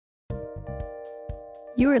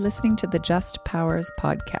You are listening to the Just Powers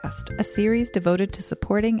podcast, a series devoted to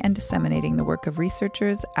supporting and disseminating the work of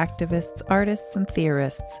researchers, activists, artists, and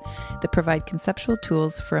theorists that provide conceptual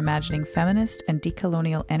tools for imagining feminist and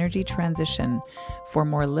decolonial energy transition for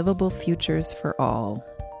more livable futures for all.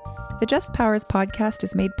 The Just Powers podcast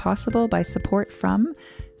is made possible by support from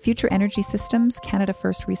Future Energy Systems, Canada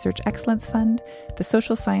First Research Excellence Fund, the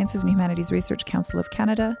Social Sciences and Humanities Research Council of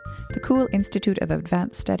Canada, the Cool Institute of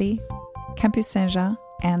Advanced Study, Campus Saint-Jean,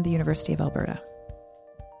 and the University of Alberta.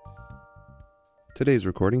 Today's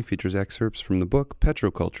recording features excerpts from the book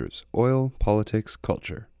Petrocultures, Oil, Politics,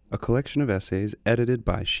 Culture, a collection of essays edited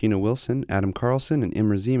by Sheena Wilson, Adam Carlson, and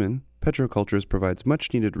Imre Zeman. Petrocultures provides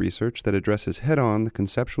much-needed research that addresses head-on the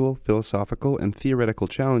conceptual, philosophical, and theoretical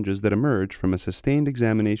challenges that emerge from a sustained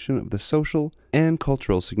examination of the social and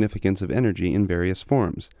cultural significance of energy in various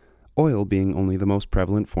forms, oil being only the most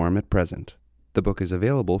prevalent form at present. The book is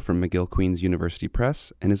available from McGill Queen's University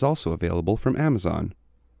Press and is also available from Amazon.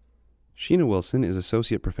 Sheena Wilson is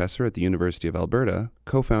Associate Professor at the University of Alberta,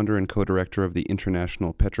 co-founder and co-director of the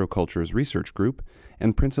International Petrocultures Research Group,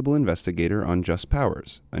 and principal investigator on Just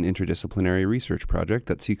Powers, an interdisciplinary research project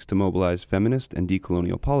that seeks to mobilize feminist and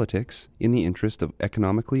decolonial politics in the interest of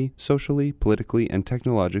economically, socially, politically, and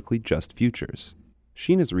technologically just futures.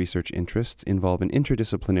 Sheena's research interests involve an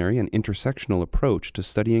interdisciplinary and intersectional approach to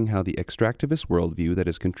studying how the extractivist worldview that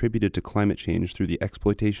has contributed to climate change through the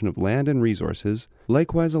exploitation of land and resources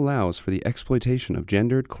likewise allows for the exploitation of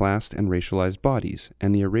gendered, classed, and racialized bodies,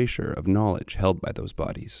 and the erasure of knowledge held by those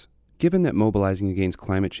bodies. Given that mobilizing against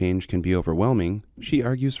climate change can be overwhelming, she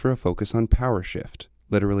argues for a focus on power shift,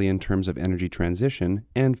 literally in terms of energy transition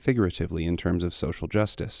and figuratively in terms of social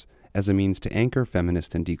justice, as a means to anchor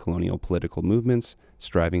feminist and decolonial political movements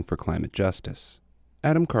striving for climate justice.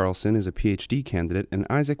 Adam Carlson is a PhD candidate and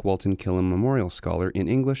Isaac Walton Killam Memorial Scholar in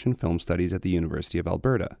English and Film Studies at the University of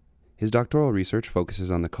Alberta. His doctoral research focuses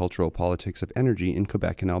on the cultural politics of energy in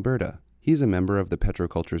Quebec and Alberta. He is a member of the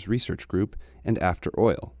Petrocultures Research Group and After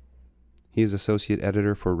Oil. He is Associate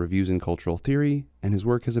Editor for Reviews in Cultural Theory, and his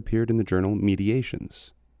work has appeared in the journal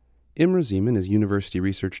Mediations. Imre Zeman is University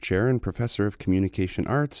Research Chair and Professor of Communication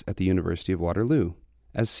Arts at the University of Waterloo.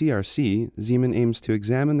 As CRC, Zeman aims to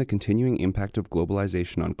examine the continuing impact of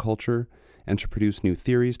globalization on culture and to produce new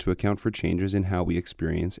theories to account for changes in how we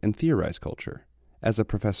experience and theorize culture. As a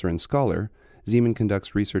professor and scholar, Zeman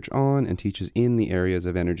conducts research on and teaches in the areas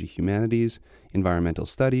of energy humanities, environmental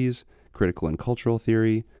studies, critical and cultural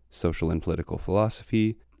theory, social and political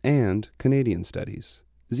philosophy, and Canadian studies.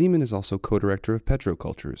 Zeman is also co-director of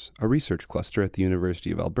Petrocultures, a research cluster at the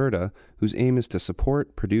University of Alberta whose aim is to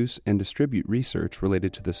support, produce, and distribute research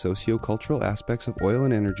related to the socio-cultural aspects of oil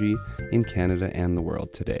and energy in Canada and the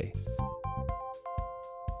world today.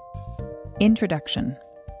 Introduction.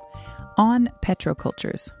 On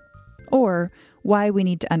Petrocultures, or Why We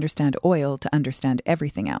Need to Understand Oil to Understand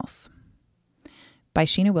Everything Else, by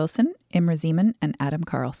Sheena Wilson, Imre Zeman, and Adam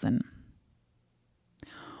Carlson.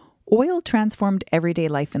 Oil transformed everyday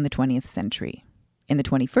life in the 20th century. In the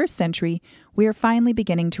 21st century, we are finally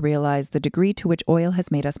beginning to realize the degree to which oil has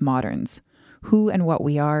made us moderns, who and what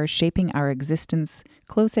we are, shaping our existence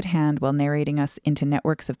close at hand while narrating us into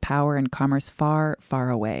networks of power and commerce far, far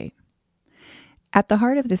away. At the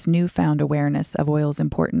heart of this newfound awareness of oil's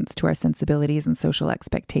importance to our sensibilities and social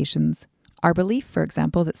expectations, our belief, for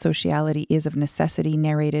example, that sociality is of necessity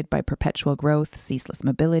narrated by perpetual growth, ceaseless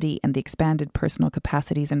mobility, and the expanded personal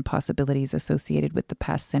capacities and possibilities associated with the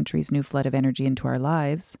past century's new flood of energy into our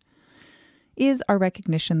lives, is our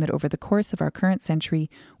recognition that over the course of our current century,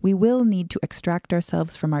 we will need to extract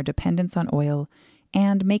ourselves from our dependence on oil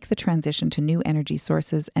and make the transition to new energy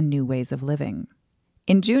sources and new ways of living.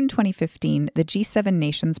 In June 2015, the G7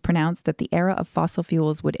 nations pronounced that the era of fossil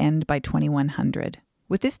fuels would end by 2100.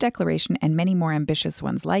 With this declaration and many more ambitious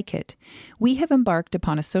ones like it, we have embarked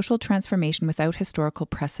upon a social transformation without historical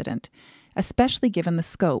precedent, especially given the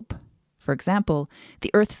scope. For example,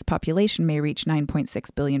 the Earth's population may reach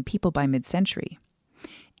 9.6 billion people by mid-century,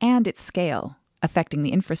 and its scale, affecting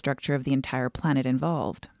the infrastructure of the entire planet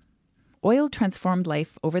involved. Oil transformed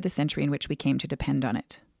life over the century in which we came to depend on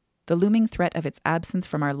it. The looming threat of its absence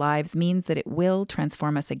from our lives means that it will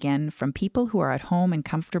transform us again from people who are at home and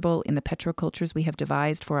comfortable in the petrocultures we have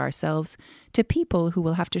devised for ourselves to people who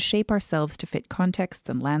will have to shape ourselves to fit contexts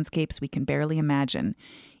and landscapes we can barely imagine,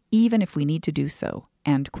 even if we need to do so,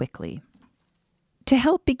 and quickly. To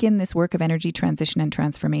help begin this work of energy transition and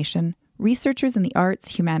transformation, researchers in the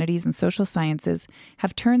arts, humanities, and social sciences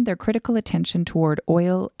have turned their critical attention toward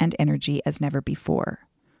oil and energy as never before.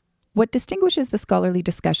 What distinguishes the scholarly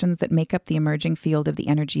discussions that make up the emerging field of the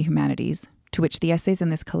energy humanities, to which the essays in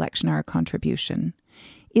this collection are a contribution,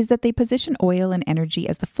 is that they position oil and energy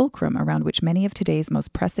as the fulcrum around which many of today's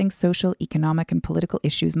most pressing social, economic, and political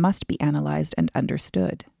issues must be analyzed and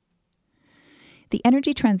understood. The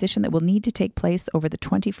energy transition that will need to take place over the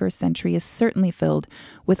 21st century is certainly filled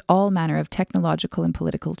with all manner of technological and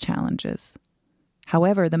political challenges.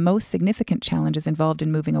 However, the most significant challenges involved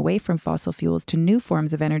in moving away from fossil fuels to new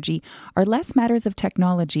forms of energy are less matters of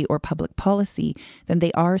technology or public policy than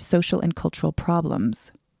they are social and cultural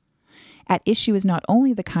problems. At issue is not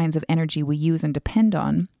only the kinds of energy we use and depend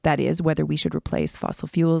on, that is, whether we should replace fossil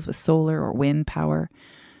fuels with solar or wind power,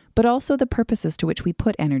 but also the purposes to which we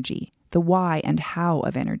put energy, the why and how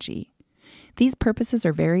of energy. These purposes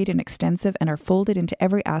are varied and extensive and are folded into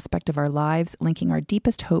every aspect of our lives, linking our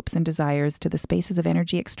deepest hopes and desires to the spaces of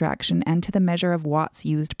energy extraction and to the measure of watts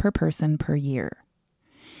used per person per year.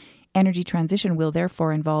 Energy transition will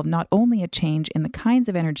therefore involve not only a change in the kinds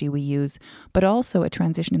of energy we use, but also a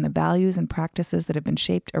transition in the values and practices that have been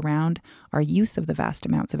shaped around our use of the vast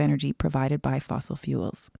amounts of energy provided by fossil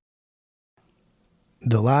fuels.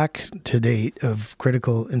 The lack to date of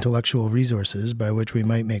critical intellectual resources by which we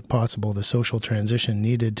might make possible the social transition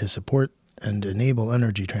needed to support and enable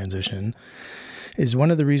energy transition is one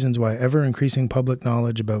of the reasons why ever-increasing public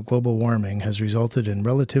knowledge about global warming has resulted in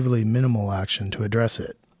relatively minimal action to address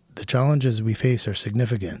it. The challenges we face are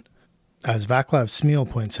significant. As Vaclav Smil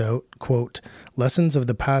points out, quote, lessons of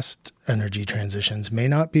the past energy transitions may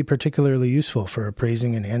not be particularly useful for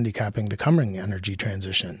appraising and handicapping the coming energy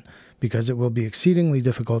transition, because it will be exceedingly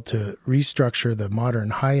difficult to restructure the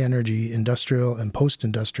modern high-energy industrial and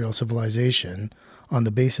post-industrial civilization on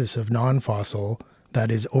the basis of non-fossil,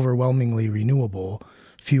 that is overwhelmingly renewable,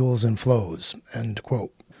 fuels and flows, end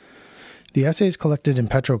quote. The essays collected in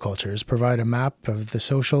Petrocultures provide a map of the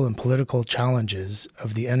social and political challenges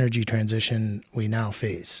of the energy transition we now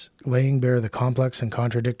face, laying bare the complex and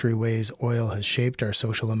contradictory ways oil has shaped our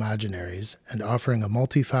social imaginaries and offering a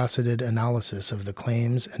multifaceted analysis of the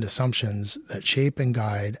claims and assumptions that shape and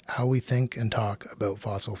guide how we think and talk about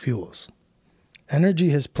fossil fuels.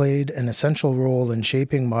 Energy has played an essential role in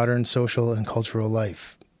shaping modern social and cultural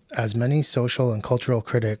life. As many social and cultural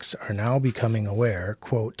critics are now becoming aware,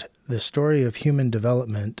 quote, the story of human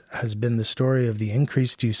development has been the story of the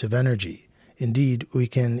increased use of energy. Indeed, we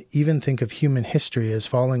can even think of human history as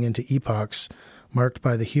falling into epochs marked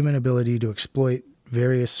by the human ability to exploit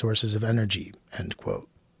various sources of energy, end quote.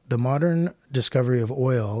 The modern discovery of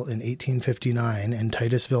oil in 1859 in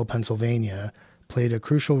Titusville, Pennsylvania, played a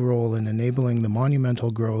crucial role in enabling the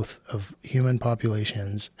monumental growth of human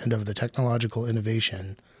populations and of the technological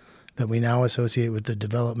innovation that we now associate with the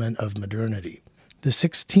development of modernity. The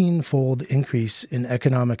 16-fold increase in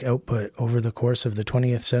economic output over the course of the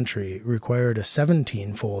 20th century required a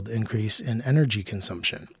 17-fold increase in energy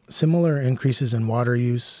consumption. Similar increases in water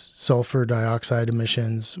use, sulfur dioxide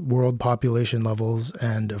emissions, world population levels,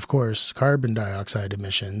 and, of course, carbon dioxide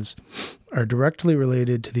emissions are directly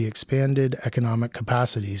related to the expanded economic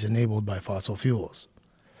capacities enabled by fossil fuels.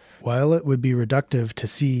 While it would be reductive to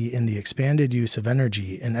see in the expanded use of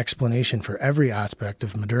energy an explanation for every aspect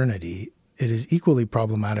of modernity, it is equally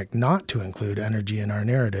problematic not to include energy in our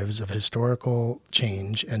narratives of historical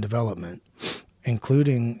change and development,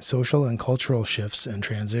 including social and cultural shifts and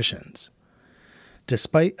transitions.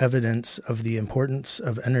 Despite evidence of the importance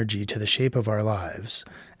of energy to the shape of our lives,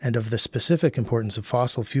 and of the specific importance of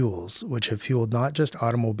fossil fuels, which have fueled not just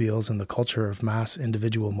automobiles and the culture of mass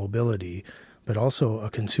individual mobility, but also a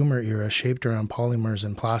consumer era shaped around polymers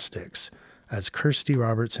and plastics, as Kirsty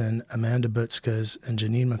Robertson, Amanda Butskas, and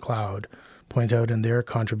Janine McLeod point out in their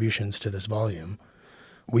contributions to this volume,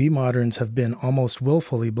 we moderns have been almost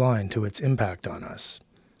willfully blind to its impact on us.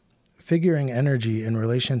 Figuring energy in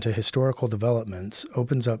relation to historical developments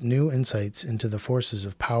opens up new insights into the forces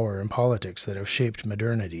of power and politics that have shaped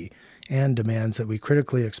modernity, and demands that we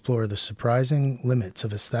critically explore the surprising limits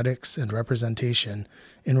of aesthetics and representation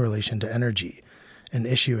in relation to energy, an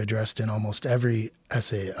issue addressed in almost every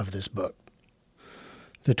essay of this book.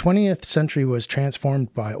 The 20th century was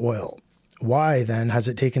transformed by oil. Why, then, has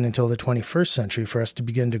it taken until the 21st century for us to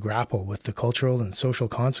begin to grapple with the cultural and social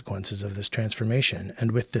consequences of this transformation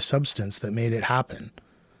and with the substance that made it happen?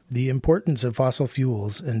 The importance of fossil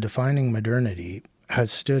fuels in defining modernity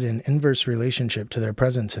has stood in inverse relationship to their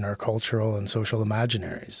presence in our cultural and social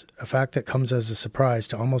imaginaries, a fact that comes as a surprise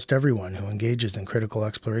to almost everyone who engages in critical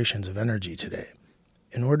explorations of energy today.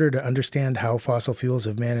 In order to understand how fossil fuels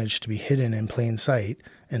have managed to be hidden in plain sight,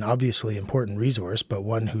 an obviously important resource, but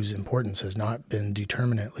one whose importance has not been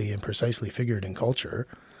determinately and precisely figured in culture,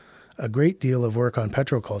 a great deal of work on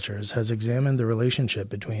petrocultures has examined the relationship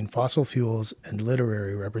between fossil fuels and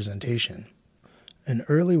literary representation. An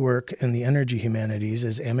early work in the energy humanities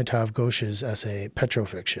is Amitav Ghosh's essay,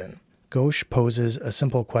 Petrofiction. Ghosh poses a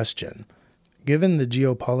simple question. Given the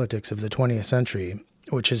geopolitics of the 20th century,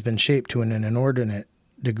 which has been shaped to an inordinate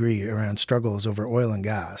degree around struggles over oil and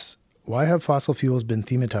gas, why have fossil fuels been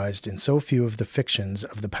thematized in so few of the fictions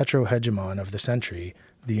of the petro-hegemon of the century,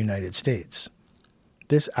 the United States?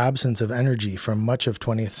 This absence of energy from much of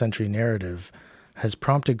 20th century narrative has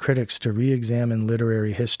prompted critics to re-examine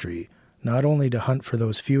literary history, not only to hunt for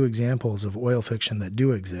those few examples of oil fiction that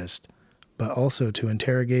do exist, but also to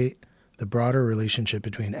interrogate the broader relationship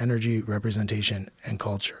between energy, representation, and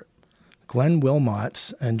culture. Glenn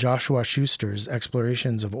Wilmot's and Joshua Schuster's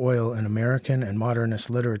explorations of oil in American and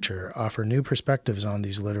modernist literature offer new perspectives on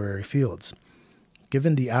these literary fields.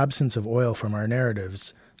 Given the absence of oil from our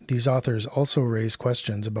narratives, these authors also raise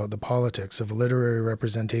questions about the politics of literary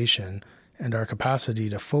representation and our capacity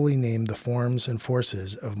to fully name the forms and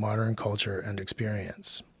forces of modern culture and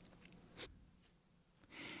experience.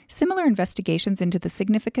 Similar investigations into the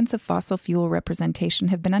significance of fossil fuel representation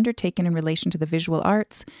have been undertaken in relation to the visual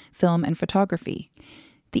arts, film, and photography.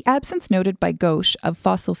 The absence noted by Ghosh of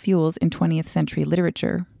fossil fuels in 20th century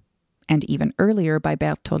literature, and even earlier by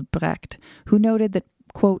Bertolt Brecht, who noted that,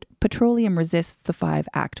 quote, petroleum resists the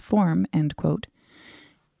 5-act form, end quote,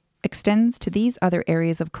 extends to these other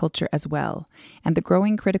areas of culture as well, and the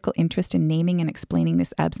growing critical interest in naming and explaining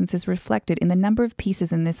this absence is reflected in the number of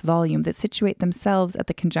pieces in this volume that situate themselves at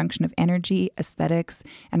the conjunction of energy, aesthetics,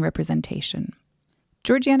 and representation.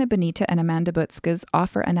 Georgiana Benita and Amanda Butzkes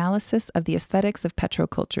offer analysis of the aesthetics of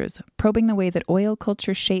petrocultures, probing the way that oil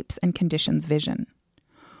culture shapes and conditions vision.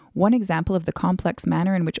 One example of the complex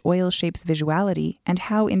manner in which oil shapes visuality, and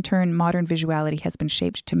how in turn modern visuality has been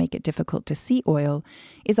shaped to make it difficult to see oil,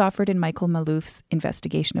 is offered in Michael Malouf's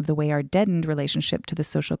investigation of the way our deadened relationship to the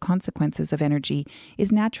social consequences of energy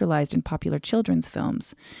is naturalized in popular children's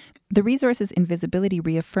films. The resource's invisibility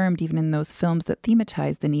reaffirmed even in those films that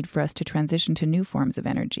thematize the need for us to transition to new forms of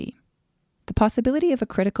energy. The possibility of a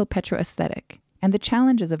critical petroaesthetic, and the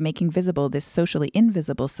challenges of making visible this socially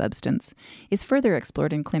invisible substance, is further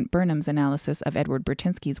explored in Clint Burnham's analysis of Edward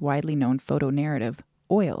Burtynsky's widely known photo-narrative,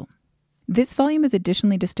 Oil. This volume is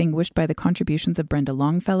additionally distinguished by the contributions of Brenda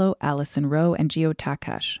Longfellow, Alison Rowe, and Geo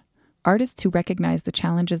Takash, artists who recognize the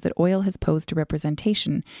challenges that oil has posed to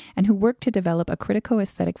representation, and who work to develop a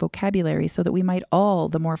critico-aesthetic vocabulary so that we might all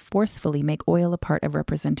the more forcefully make oil a part of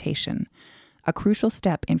representation, a crucial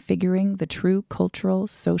step in figuring the true cultural,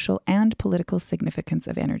 social, and political significance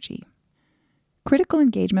of energy. Critical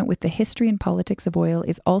engagement with the history and politics of oil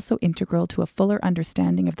is also integral to a fuller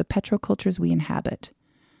understanding of the petrocultures we inhabit.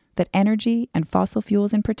 That energy, and fossil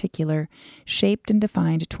fuels in particular, shaped and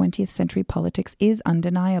defined 20th century politics is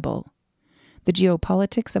undeniable. The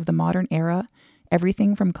geopolitics of the modern era,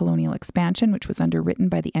 everything from colonial expansion, which was underwritten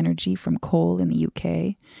by the energy from coal in the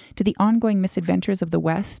UK, to the ongoing misadventures of the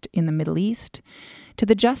West in the Middle East, to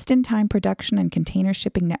the just-in-time production and container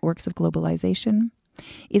shipping networks of globalization,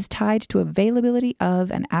 is tied to availability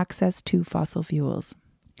of and access to fossil fuels.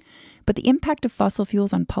 But the impact of fossil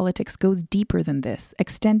fuels on politics goes deeper than this,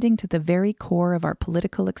 extending to the very core of our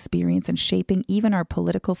political experience and shaping even our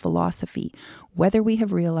political philosophy, whether we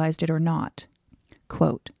have realized it or not.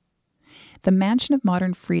 Quote, "The mansion of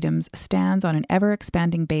modern freedoms stands on an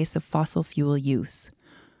ever-expanding base of fossil fuel use.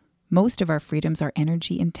 Most of our freedoms are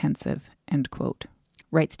energy-intensive," end quote,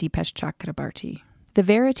 writes Deepesh Chakrabarty. The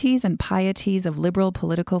verities and pieties of liberal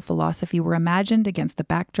political philosophy were imagined against the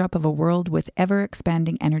backdrop of a world with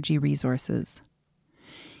ever-expanding energy resources.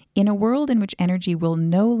 In a world in which energy will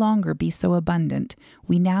no longer be so abundant,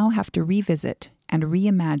 we now have to revisit and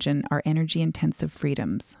reimagine our energy-intensive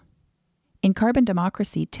freedoms. In Carbon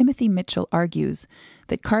Democracy, Timothy Mitchell argues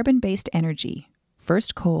that carbon-based energy,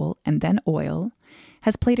 first coal and then oil,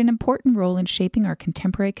 has played an important role in shaping our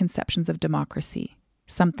contemporary conceptions of democracy,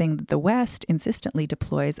 something that the West insistently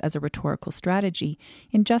deploys as a rhetorical strategy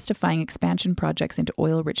in justifying expansion projects into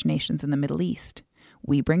oil-rich nations in the Middle East.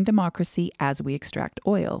 We bring democracy as we extract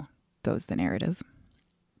oil, goes the narrative.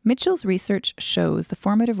 Mitchell's research shows the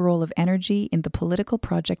formative role of energy in the political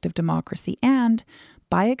project of democracy and,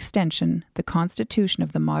 by extension, the constitution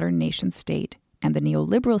of the modern nation-state and the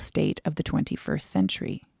neoliberal state of the 21st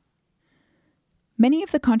century. Many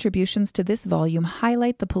of the contributions to this volume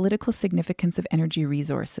highlight the political significance of energy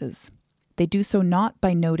resources. They do so not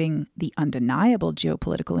by noting the undeniable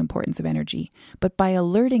geopolitical importance of energy, but by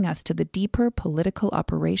alerting us to the deeper political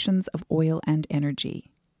operations of oil and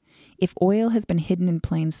energy. If oil has been hidden in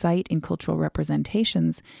plain sight in cultural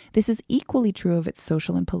representations, this is equally true of its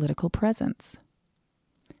social and political presence.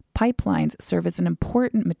 pipelines serve as an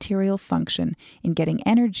important material function in getting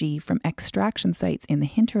energy from extraction sites in the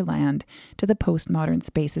hinterland to the postmodern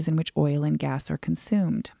spaces in which oil and gas are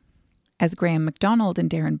consumed. As Graham MacDonald and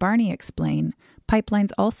Darren Barney explain,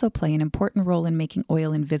 pipelines also play an important role in making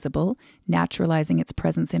oil invisible, naturalizing its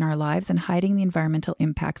presence in our lives, and hiding the environmental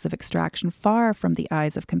impacts of extraction far from the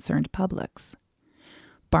eyes of concerned publics.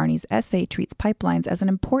 Barney's essay treats pipelines as an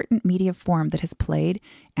important media form that has played,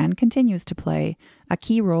 and continues to play, a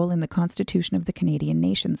key role in the constitution of the Canadian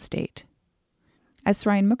nation-state. As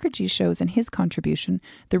Srayan Mukherjee shows in his contribution,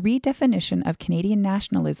 the redefinition of Canadian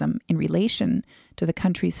nationalism in relation to the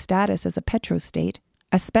country's status as a petrostate,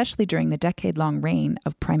 especially during the decade-long reign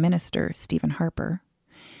of Prime Minister Stephen Harper,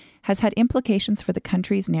 has had implications for the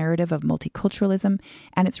country's narrative of multiculturalism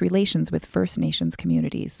and its relations with First Nations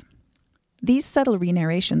communities. These subtle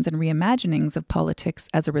re-narrations and reimaginings of politics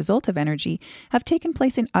as a result of energy have taken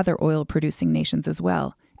place in other oil-producing nations as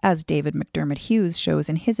well, as David McDermott Hughes shows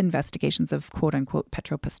in his investigations of quote-unquote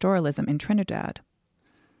petropastoralism in Trinidad.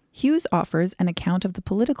 Hughes offers an account of the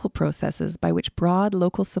political processes by which broad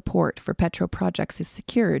local support for petro projects is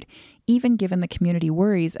secured, even given the community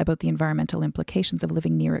worries about the environmental implications of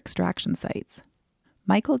living near extraction sites.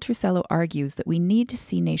 Michael Trusello argues that we need to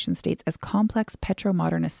see nation-states as complex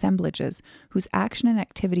petromodern assemblages whose action and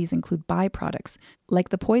activities include byproducts, like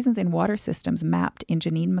the poisons in water systems mapped in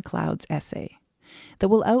Janine McLeod's essay, that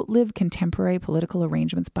will outlive contemporary political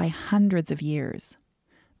arrangements by hundreds of years.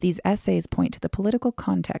 These essays point to the political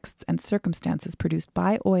contexts and circumstances produced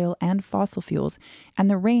by oil and fossil fuels and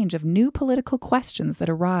the range of new political questions that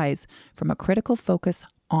arise from a critical focus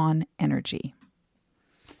on energy.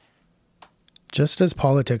 Just as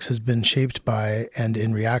politics has been shaped by and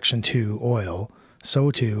in reaction to oil, so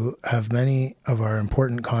too have many of our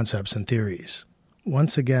important concepts and theories.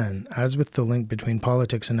 Once again, as with the link between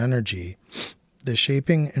politics and energy, the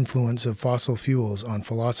shaping influence of fossil fuels on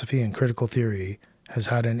philosophy and critical theory has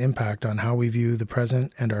had an impact on how we view the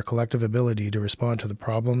present and our collective ability to respond to the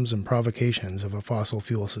problems and provocations of a fossil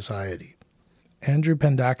fuel society. Andrew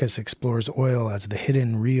Pendakis explores oil as the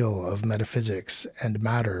hidden real of metaphysics and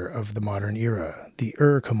matter of the modern era, the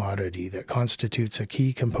commodity that constitutes a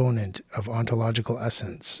key component of ontological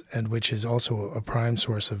essence and which is also a prime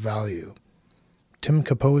source of value. Tim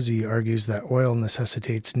Capozzi argues that oil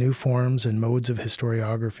necessitates new forms and modes of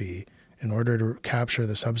historiography in order to capture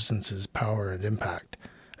the substance's power and impact,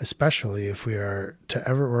 especially if we are to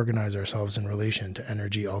ever organize ourselves in relation to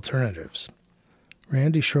energy alternatives.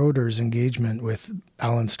 Randy Schroeder's engagement with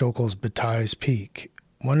Alan Stokel's Bataille's Peak,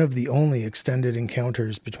 one of the only extended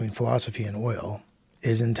encounters between philosophy and oil,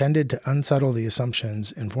 is intended to unsettle the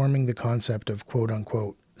assumptions informing the concept of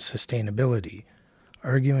quote-unquote sustainability,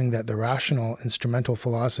 arguing that the rational instrumental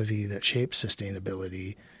philosophy that shapes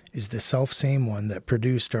sustainability is the self-same one that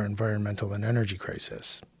produced our environmental and energy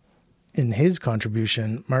crisis. In his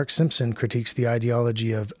contribution, Mark Simpson critiques the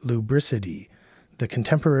ideology of lubricity, the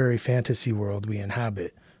contemporary fantasy world we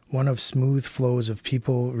inhabit, one of smooth flows of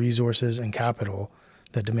people, resources, and capital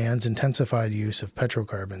that demands intensified use of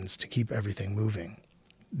petrocarbons to keep everything moving.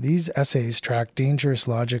 These essays track dangerous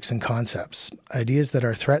logics and concepts, ideas that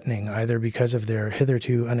are threatening either because of their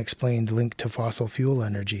hitherto unexplained link to fossil fuel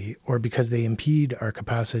energy or because they impede our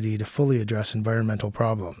capacity to fully address environmental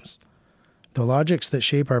problems. The logics that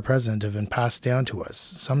shape our present have been passed down to us,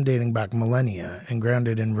 some dating back millennia and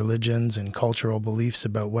grounded in religions and cultural beliefs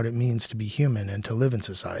about what it means to be human and to live in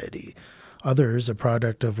society, others a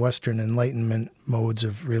product of Western Enlightenment modes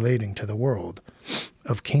of relating to the world,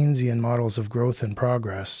 of Keynesian models of growth and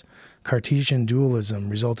progress, Cartesian dualism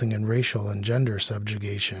resulting in racial and gender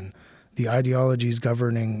subjugation, the ideologies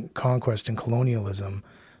governing conquest and colonialism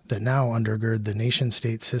that now undergird the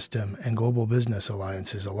nation-state system and global business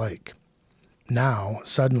alliances alike. Now,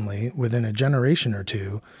 suddenly, within a generation or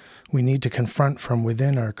two, we need to confront from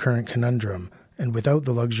within our current conundrum, and without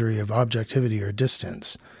the luxury of objectivity or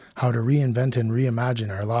distance, how to reinvent and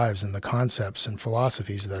reimagine our lives and the concepts and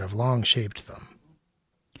philosophies that have long shaped them.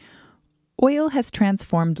 Oil has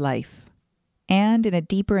transformed life, and in a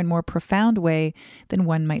deeper and more profound way than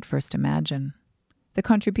one might first imagine. The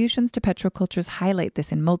contributions to Petrocultures highlight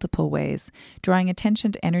this in multiple ways, drawing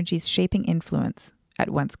attention to energy's shaping influence, at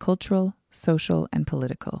once cultural, social, and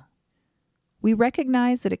political. We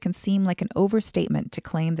recognize that it can seem like an overstatement to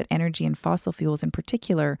claim that energy and fossil fuels in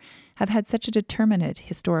particular have had such a determinate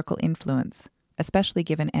historical influence, especially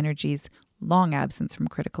given energy's long absence from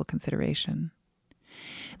critical consideration.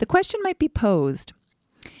 The question might be posed,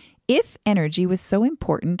 if energy was so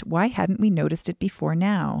important, why hadn't we noticed it before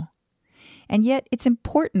now? And yet, its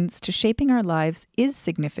importance to shaping our lives is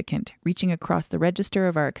significant, reaching across the register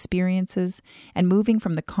of our experiences and moving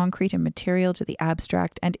from the concrete and material to the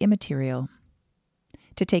abstract and immaterial.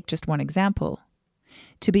 To take just one example,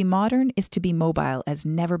 to be modern is to be mobile as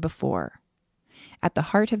never before. At the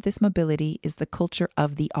heart of this mobility is the culture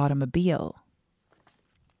of the automobile.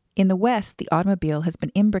 In the West, the automobile has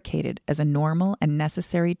been imbricated as a normal and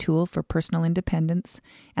necessary tool for personal independence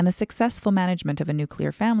and the successful management of a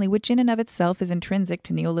nuclear family, which in and of itself is intrinsic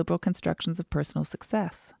to neoliberal constructions of personal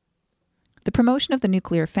success. The promotion of the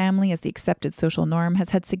nuclear family as the accepted social norm has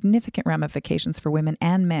had significant ramifications for women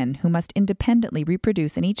and men who must independently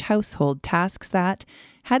reproduce in each household tasks that,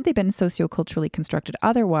 had they been socioculturally constructed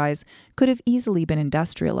otherwise, could have easily been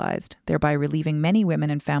industrialized, thereby relieving many women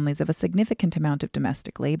and families of a significant amount of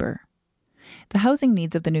domestic labor. The housing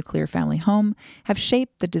needs of the nuclear family home have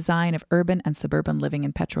shaped the design of urban and suburban living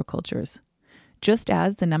in petrocultures. Just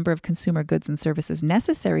as the number of consumer goods and services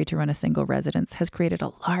necessary to run a single residence has created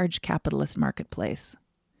a large capitalist marketplace.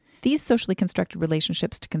 These socially constructed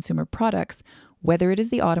relationships to consumer products, whether it is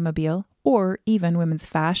the automobile or even women's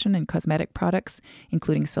fashion and cosmetic products,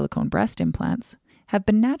 including silicone breast implants, have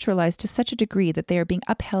been naturalized to such a degree that they are being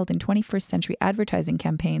upheld in 21st century advertising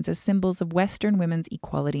campaigns as symbols of Western women's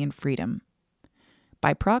equality and freedom.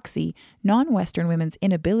 By proxy, non-Western women's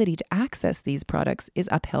inability to access these products is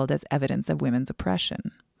upheld as evidence of women's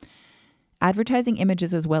oppression. Advertising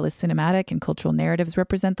images as well as cinematic and cultural narratives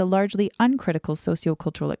represent the largely uncritical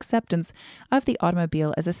sociocultural acceptance of the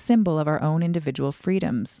automobile as a symbol of our own individual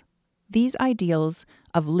freedoms. These ideals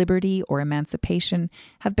of liberty or emancipation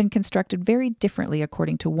have been constructed very differently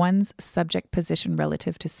according to one's subject position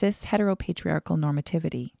relative to cis heteropatriarchal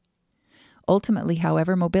normativity. Ultimately,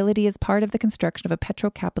 however, mobility is part of the construction of a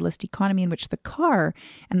petrocapitalist economy in which the car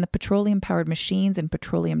and the petroleum-powered machines and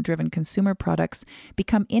petroleum-driven consumer products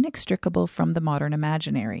become inextricable from the modern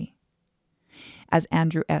imaginary. As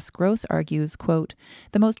Andrew S. Gross argues, quote,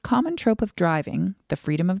 the most common trope of driving, the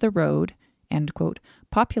freedom of the road, end quote,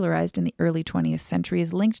 popularized in the early 20th century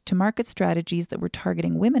is linked to market strategies that were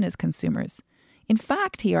targeting women as consumers. In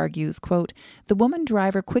fact, he argues, quote, the woman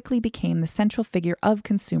driver quickly became the central figure of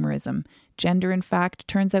consumerism. Gender, in fact,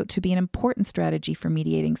 turns out to be an important strategy for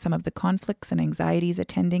mediating some of the conflicts and anxieties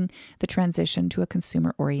attending the transition to a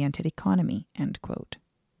consumer-oriented economy, end quote.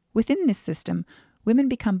 Within this system, women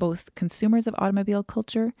become both consumers of automobile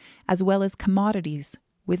culture as well as commodities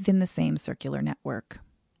within the same circular network.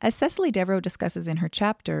 As Cecily Devereux discusses in her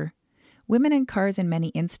chapter, women and cars in many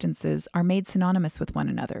instances are made synonymous with one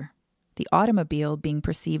another. The automobile being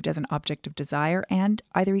perceived as an object of desire and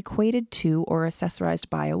either equated to or accessorized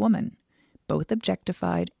by a woman, both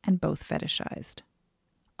objectified and both fetishized.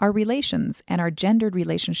 Our relations and our gendered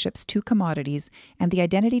relationships to commodities and the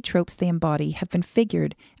identity tropes they embody have been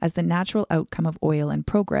figured as the natural outcome of oil and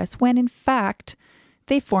progress when, in fact,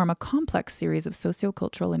 they form a complex series of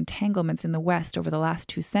sociocultural entanglements in the West over the last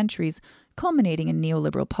 2 centuries, culminating in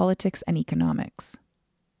neoliberal politics and economics.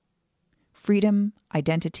 Freedom,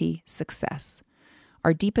 identity, success.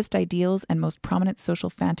 Our deepest ideals and most prominent social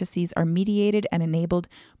fantasies are mediated and enabled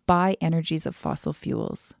by energies of fossil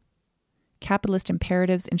fuels. Capitalist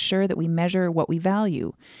imperatives ensure that we measure what we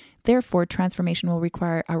value. Therefore, transformation will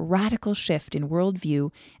require a radical shift in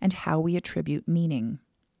worldview and how we attribute meaning.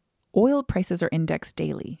 Oil prices are indexed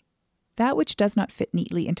daily. That which does not fit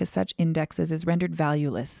neatly into such indexes is rendered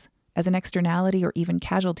valueless. As an externality or even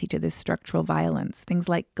casualty to this structural violence, things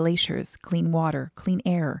like glaciers, clean water, clean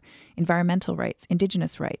air, environmental rights,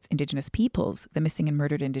 Indigenous peoples, the missing and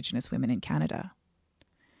murdered Indigenous women in Canada.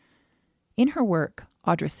 In her work,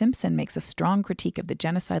 Audra Simpson makes a strong critique of the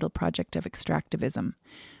genocidal project of extractivism,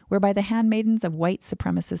 whereby the handmaidens of white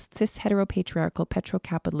supremacist cis-heteropatriarchal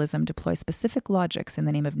petrocapitalism deploy specific logics in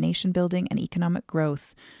the name of nation building and economic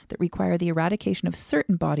growth that require the eradication of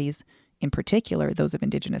certain bodies, in particular those of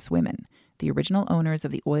Indigenous women, the original owners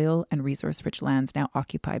of the oil and resource-rich lands now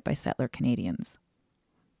occupied by settler Canadians.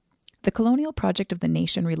 The colonial project of the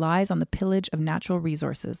nation relies on the pillage of natural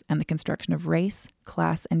resources and the construction of race,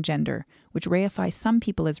 class, and gender, which reify some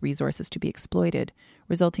people as resources to be exploited,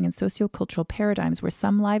 resulting in sociocultural paradigms where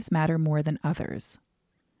some lives matter more than others.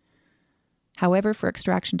 However, for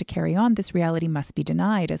extraction to carry on, this reality must be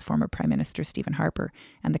denied, as former Prime Minister Stephen Harper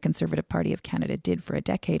and the Conservative Party of Canada did for a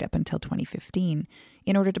decade up until 2015,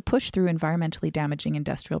 in order to push through environmentally damaging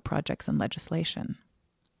industrial projects and legislation.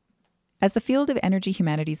 As the field of energy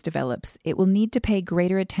humanities develops, it will need to pay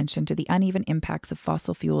greater attention to the uneven impacts of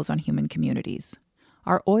fossil fuels on human communities.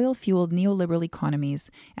 Our oil-fueled neoliberal economies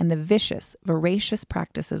and the vicious, voracious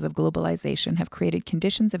practices of globalization have created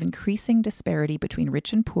conditions of increasing disparity between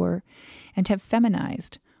rich and poor and have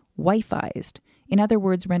feminized, wifized, in other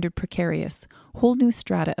words, rendered precarious, whole new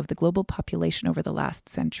strata of the global population over the last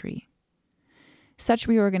century. Such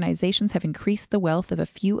reorganizations have increased the wealth of a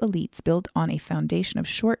few elites built on a foundation of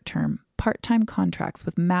short-term, part-time contracts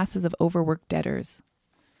with masses of overworked debtors.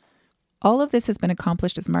 All of this has been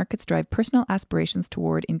accomplished as markets drive personal aspirations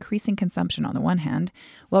toward increasing consumption on the one hand,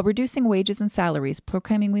 while reducing wages and salaries,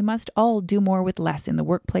 proclaiming we must all do more with less in the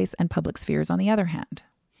workplace and public spheres on the other hand.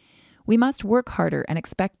 We must work harder and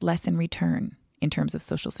expect less in return, in terms of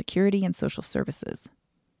social security and social services.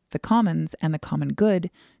 The commons and the common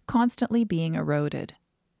good constantly being eroded.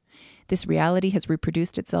 This reality has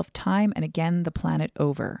reproduced itself time and again the planet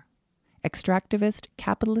over. Extractivist,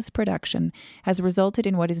 capitalist production has resulted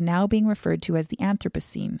in what is now being referred to as the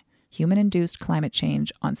Anthropocene, human-induced climate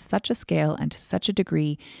change on such a scale and to such a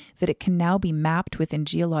degree that it can now be mapped within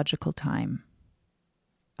geological time.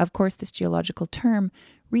 Of course, this geological term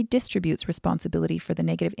redistributes responsibility for the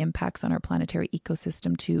negative impacts on our planetary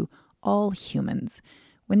ecosystem to all humans,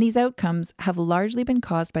 when these outcomes have largely been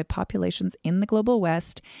caused by populations in the global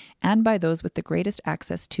West and by those with the greatest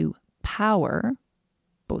access to power,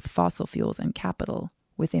 both fossil fuels and capital,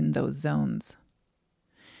 within those zones.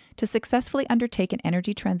 To successfully undertake an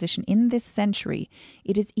energy transition in this century,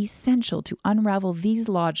 it is essential to unravel these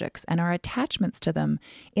logics and our attachments to them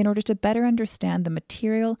in order to better understand the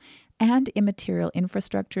material and immaterial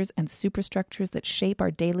infrastructures and superstructures that shape our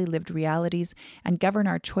daily lived realities and govern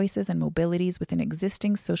our choices and mobilities within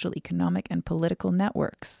existing social, economic, and political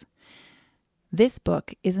networks. This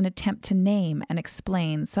book is an attempt to name and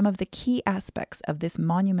explain some of the key aspects of this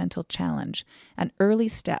monumental challenge, an early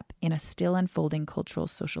step in a still unfolding cultural,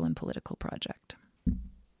 social, and political project.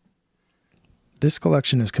 This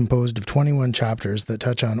collection is composed of 21 chapters that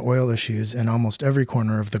touch on oil issues in almost every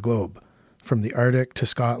corner of the globe, from the Arctic to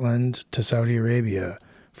Scotland to Saudi Arabia,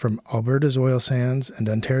 from Alberta's oil sands and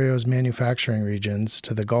Ontario's manufacturing regions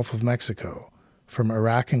to the Gulf of Mexico, from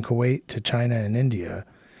Iraq and Kuwait to China and India,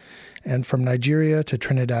 and from Nigeria to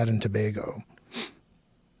Trinidad and Tobago.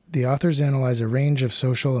 The authors analyze a range of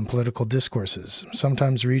social and political discourses,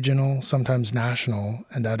 sometimes regional, sometimes national,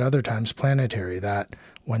 and at other times planetary, that,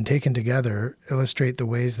 when taken together, illustrate the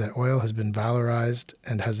ways that oil has been valorized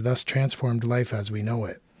and has thus transformed life as we know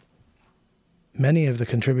it. Many of the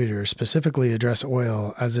contributors specifically address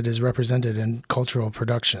oil as it is represented in cultural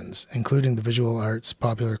productions, including the visual arts,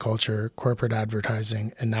 popular culture, corporate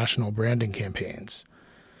advertising, and national branding campaigns.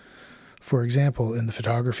 For example, in the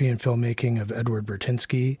photography and filmmaking of Edward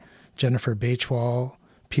Bertinsky, Jennifer Bachwal,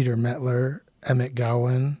 Peter Mettler, Emmett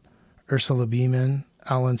Gowan, Ursula Beeman,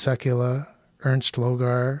 Alan Sekula, Ernst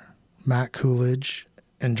Logar, Matt Coolidge,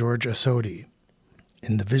 and George Asodi.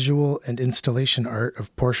 In the visual and installation art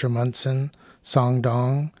of Portia Munson, Song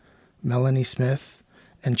Dong, Melanie Smith,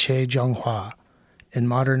 and Che Jianghua, in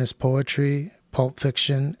modernist poetry, pulp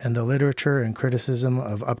fiction, and the literature and criticism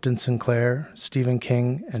of Upton Sinclair, Stephen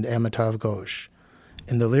King, and Amitav Ghosh,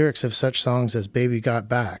 in the lyrics of such songs as Baby Got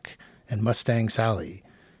Back and Mustang Sally,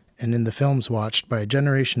 and in the films watched by a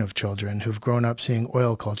generation of children who've grown up seeing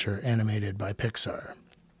oil culture animated by Pixar.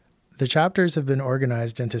 The chapters have been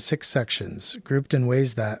organized into 6 sections, grouped in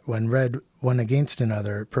ways that, when read one against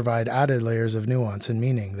another, provide added layers of nuance and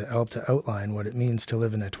meaning that help to outline what it means to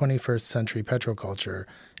live in a 21st century petroculture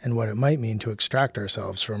and what it might mean to extract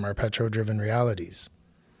ourselves from our petro-driven realities.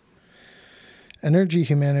 Energy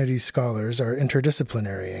humanities scholars are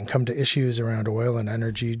interdisciplinary and come to issues around oil and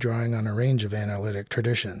energy drawing on a range of analytic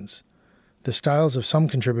traditions. The styles of some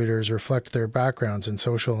contributors reflect their backgrounds in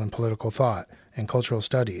social and political thought and cultural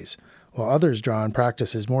studies, while others draw on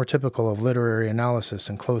practices more typical of literary analysis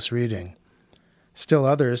and close reading. Still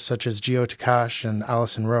others, such as Gio Takash and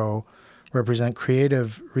Alison Rowe, represent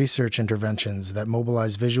creative research interventions that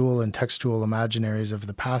mobilize visual and textual imaginaries of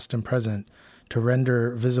the past and present to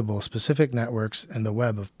render visible specific networks in the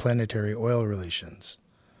web of planetary oil relations.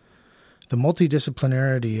 The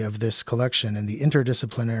multidisciplinarity of this collection and the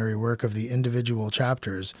interdisciplinary work of the individual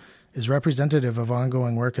chapters is representative of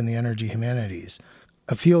ongoing work in the energy humanities,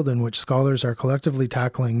 a field in which scholars are collectively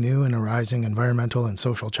tackling new and arising environmental and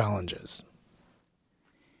social challenges.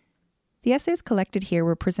 The essays collected here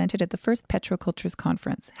were presented at the first Petrocultures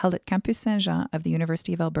conference held at Campus Saint-Jean of the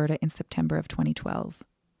University of Alberta in September of 2012.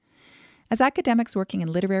 As academics working in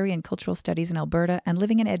literary and cultural studies in Alberta and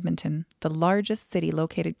living in Edmonton, the largest city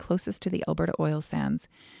located closest to the Alberta oil sands,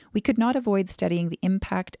 we could not avoid studying the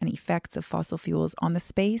impact and effects of fossil fuels on the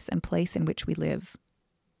space and place in which we live.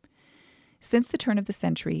 Since the turn of the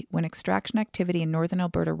century, when extraction activity in northern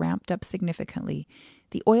Alberta ramped up significantly,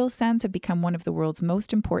 the oil sands have become one of the world's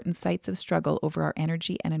most important sites of struggle over our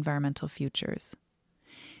energy and environmental futures.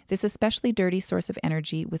 This especially dirty source of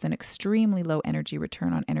energy with an extremely low energy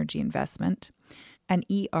return on energy investment, an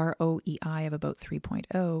EROEI of about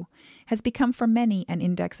 3.0, has become for many an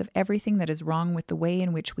index of everything that is wrong with the way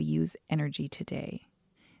in which we use energy today.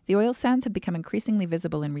 The oil sands have become increasingly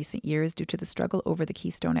visible in recent years due to the struggle over the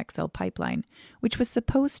Keystone XL pipeline, which was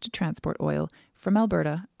supposed to transport oil from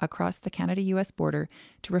Alberta across the Canada-US border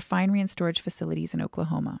to refinery and storage facilities in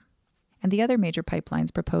Oklahoma, and the other major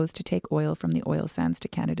pipelines proposed to take oil from the oil sands to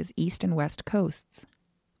Canada's east and west coasts.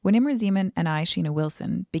 When Imre Zeeman and I, Sheena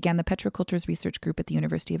Wilson, began the Petrocultures research group at the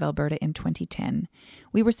University of Alberta in 2010,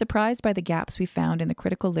 we were surprised by the gaps we found in the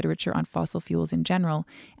critical literature on fossil fuels in general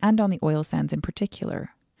and on the oil sands in particular.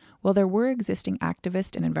 While there were existing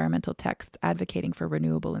activist and environmental texts advocating for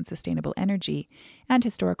renewable and sustainable energy, and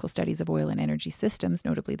historical studies of oil and energy systems,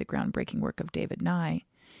 notably the groundbreaking work of David Nye,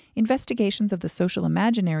 investigations of the social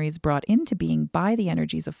imaginaries brought into being by the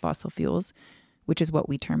energies of fossil fuels, which is what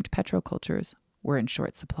we termed petrocultures, were in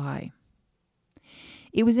short supply.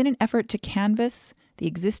 It was in an effort to canvass the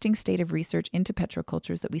existing state of research into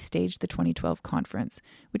petrocultures that we staged the 2012 conference,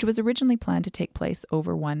 which was originally planned to take place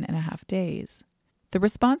over 1.5 days. The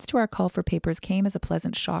response to our call for papers came as a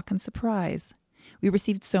pleasant shock and surprise. We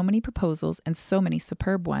received so many proposals and so many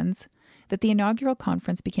superb ones that the inaugural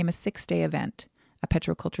conference became a 6-day event, a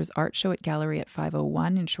Petrocultures art show at Gallery at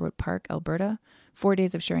 501 in Sherwood Park, Alberta, 4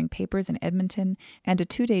 days of sharing papers in Edmonton, and a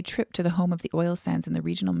 2-day trip to the home of the oil sands in the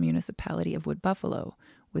regional municipality of Wood Buffalo,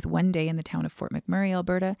 with 1 day in the town of Fort McMurray,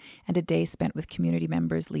 Alberta, and a day spent with community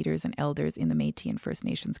members, leaders, and elders in the Métis and First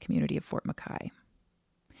Nations community of Fort Mackay.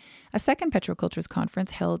 A second Petrocultures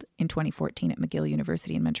conference held in 2014 at McGill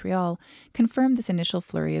University in Montreal confirmed this initial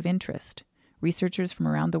flurry of interest. Researchers from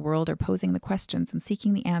around the world are posing the questions and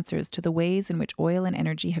seeking the answers to the ways in which oil and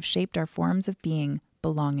energy have shaped our forms of being,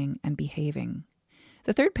 belonging, and behaving.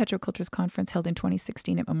 The third Petrocultures conference held in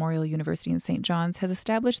 2016 at Memorial University in St. John's has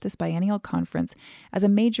established this biennial conference as a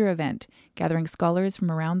major event, gathering scholars from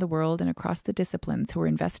around the world and across the disciplines who are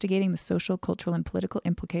investigating the social, cultural, and political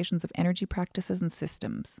implications of energy practices and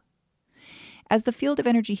systems. As the field of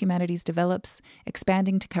energy humanities develops,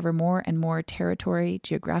 expanding to cover more and more territory,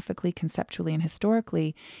 geographically, conceptually, and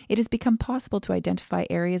historically, it has become possible to identify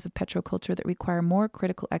areas of petroculture that require more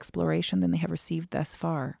critical exploration than they have received thus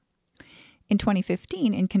far. In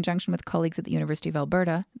 2015, in conjunction with colleagues at the University of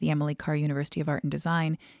Alberta, the Emily Carr University of Art and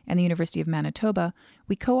Design, and the University of Manitoba,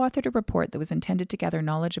 we co-authored a report that was intended to gather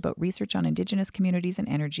knowledge about research on Indigenous communities and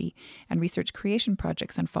energy, and research creation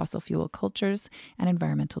projects on fossil fuel cultures and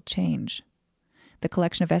environmental change. The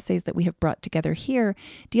collection of essays that we have brought together here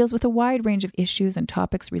deals with a wide range of issues and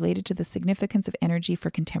topics related to the significance of energy for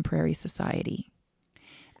contemporary society.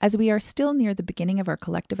 As we are still near the beginning of our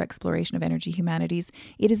collective exploration of energy humanities,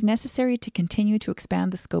 it is necessary to continue to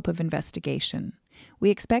expand the scope of investigation. We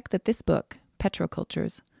expect that this book,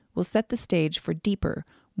 Petrocultures, will set the stage for deeper,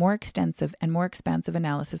 more extensive and more expansive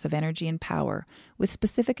analysis of energy and power, with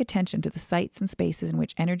specific attention to the sites and spaces in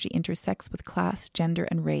which energy intersects with class, gender,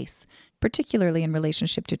 and race, particularly in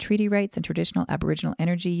relationship to treaty rights and traditional Aboriginal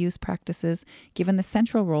energy use practices, given the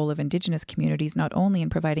central role of Indigenous communities not only in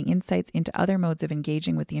providing insights into other modes of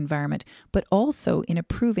engaging with the environment, but also in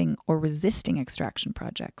approving or resisting extraction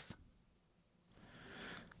projects.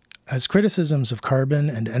 As criticisms of carbon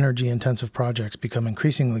and energy-intensive projects become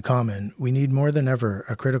increasingly common, we need more than ever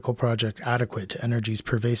a critical project adequate to energy's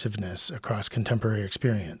pervasiveness across contemporary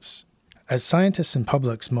experience. As scientists and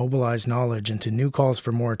publics mobilize knowledge into new calls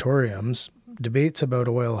for moratoriums, debates about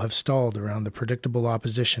oil have stalled around the predictable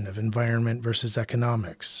opposition of environment versus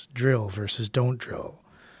economics, drill versus don't drill.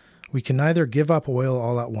 We can neither give up oil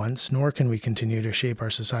all at once, nor can we continue to shape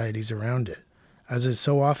our societies around it. As is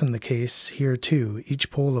so often the case, here too,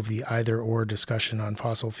 each pole of the either-or discussion on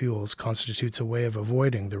fossil fuels constitutes a way of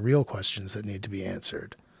avoiding the real questions that need to be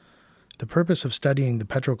answered. The purpose of studying the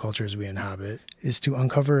petrocultures we inhabit is to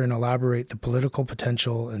uncover and elaborate the political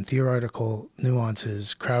potential and theoretical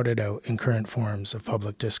nuances crowded out in current forms of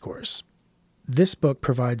public discourse. This book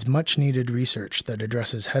provides much-needed research that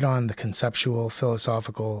addresses head-on the conceptual,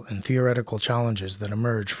 philosophical, and theoretical challenges that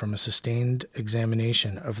emerge from a sustained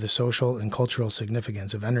examination of the social and cultural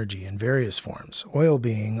significance of energy in various forms, oil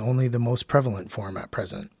being only the most prevalent form at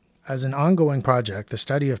present. As an ongoing project, the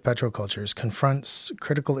study of petrocultures confronts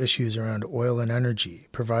critical issues around oil and energy,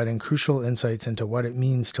 providing crucial insights into what it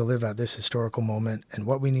means to live at this historical moment and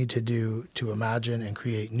what we need to do to imagine and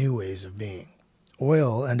create new ways of being.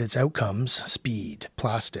 Oil and its outcomes, speed,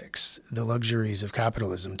 plastics, the luxuries of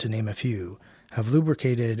capitalism, to name a few, have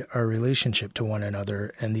lubricated our relationship to one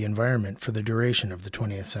another and the environment for the duration of the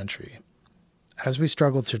 20th century. As we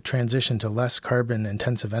struggle to transition to less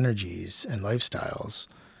carbon-intensive energies and lifestyles,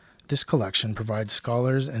 This collection provides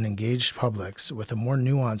scholars and engaged publics with a more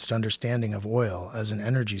nuanced understanding of oil as an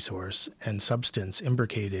energy source and substance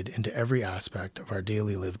imbricated into every aspect of our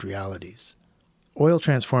daily lived realities. Oil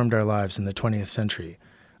transformed our lives in the 20th century.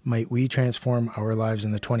 Might we transform our lives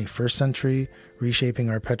in the 21st century, reshaping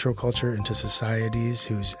our petroculture into societies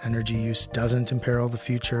whose energy use doesn't imperil the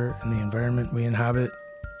future and the environment we inhabit?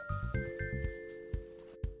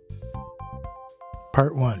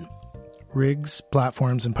 Part 1. Rigs,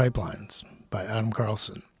 Platforms, and Pipelines by Adam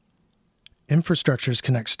Carlson. Infrastructures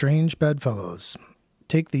connect strange bedfellows.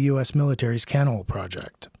 Take the U.S. military's Canal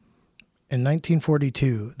project. In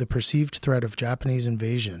 1942, the perceived threat of Japanese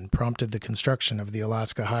invasion prompted the construction of the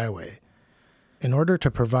Alaska Highway. In order to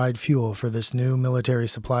provide fuel for this new military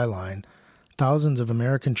supply line, thousands of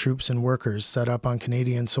American troops and workers set up on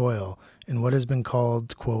Canadian soil in what has been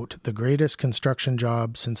called, quote, the greatest construction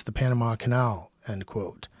job since the Panama Canal, end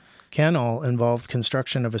quote. Canal involved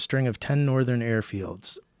construction of a string of 10 northern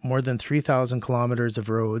airfields, more than 3,000 kilometers of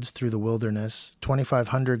roads through the wilderness,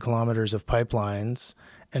 2,500 kilometers of pipelines,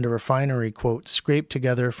 and a refinery, quote, scraped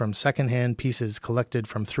together from second-hand pieces collected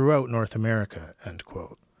from throughout North America, end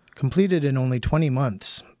quote. Completed in only 20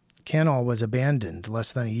 months, Canal was abandoned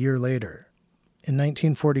less than a year later. In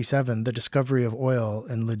 1947, the discovery of oil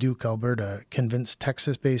in Leduc, Alberta, convinced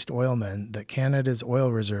Texas-based oilmen that Canada's oil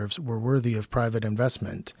reserves were worthy of private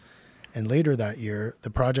investment, and later that year, the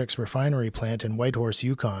project's refinery plant in Whitehorse,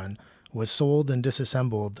 Yukon, was sold and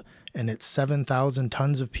disassembled, and its 7,000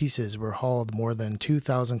 tons of pieces were hauled more than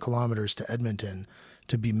 2,000 kilometers to Edmonton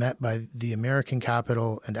to be met by the American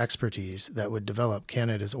capital and expertise that would develop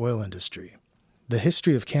Canada's oil industry. The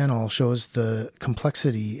history of Canal shows the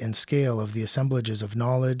complexity and scale of the assemblages of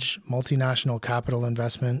knowledge, multinational capital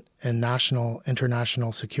investment, and national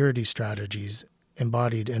international security strategies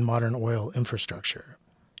embodied in modern oil infrastructure.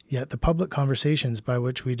 Yet the public conversations by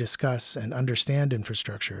which we discuss and understand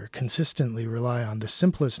infrastructure consistently rely on the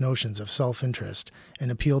simplest notions of self-interest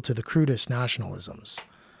and appeal to the crudest nationalisms.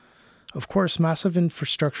 Of course, massive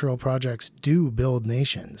infrastructural projects do build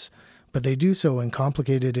nations, but they do so in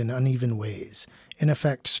complicated and uneven ways, in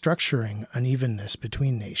effect structuring unevenness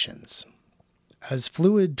between nations. As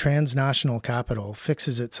fluid transnational capital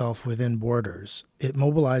fixes itself within borders, it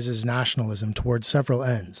mobilizes nationalism towards several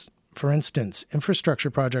ends. For instance, infrastructure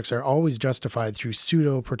projects are always justified through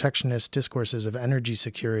pseudo-protectionist discourses of energy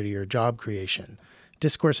security or job creation,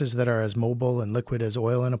 discourses that are as mobile and liquid as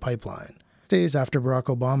oil in a pipeline. Days after Barack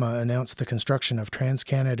Obama announced the construction of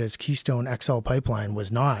TransCanada's Keystone XL pipeline was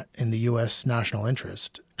not in the U.S. national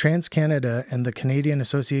interest, TransCanada and the Canadian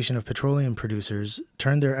Association of Petroleum Producers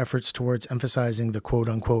turned their efforts towards emphasizing the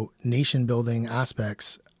quote-unquote nation-building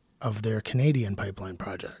aspects of their Canadian pipeline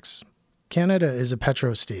projects. Canada is a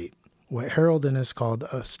petro-state, what Harold Innis called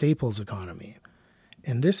a staples economy.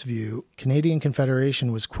 In this view, Canadian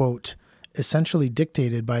Confederation was, quote, essentially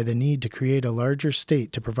dictated by the need to create a larger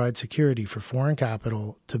state to provide security for foreign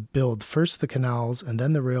capital to build first the canals and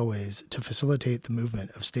then the railways to facilitate the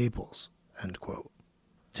movement of staples, end quote.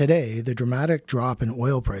 Today, the dramatic drop in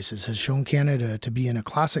oil prices has shown Canada to be in a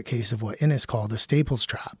classic case of what Innis called a staples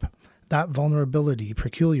trap. That vulnerability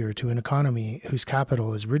peculiar to an economy whose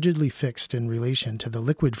capital is rigidly fixed in relation to the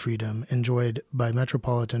liquid freedom enjoyed by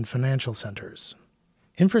metropolitan financial centers.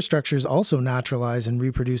 Infrastructures also naturalize and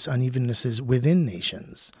reproduce unevenness within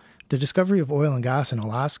nations. The discovery of oil and gas in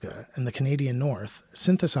Alaska and the Canadian North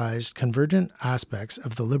synthesized convergent aspects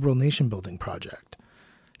of the liberal nation-building project.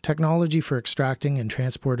 Technology for extracting and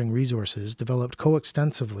transporting resources developed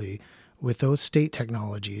coextensively with those state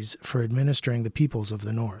technologies for administering the peoples of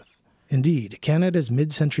the North. Indeed, Canada's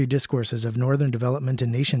mid-century discourses of northern development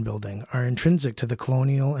and nation-building are intrinsic to the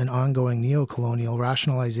colonial and ongoing neo-colonial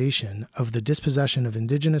rationalization of the dispossession of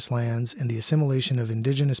indigenous lands and the assimilation of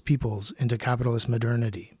indigenous peoples into capitalist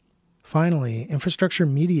modernity. Finally, infrastructure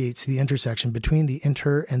mediates the intersection between the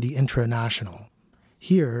inter and the intranational.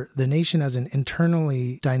 Here, the nation as an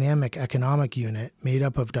internally dynamic economic unit made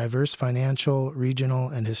up of diverse financial, regional,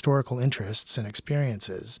 and historical interests and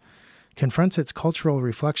experiences confronts its cultural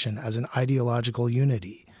reflection as an ideological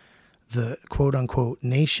unity, the quote-unquote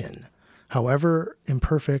nation, however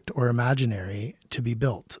imperfect or imaginary, to be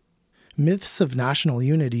built. Myths of national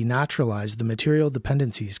unity naturalize the material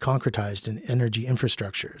dependencies concretized in energy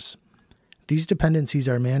infrastructures. These dependencies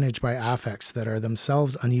are managed by affects that are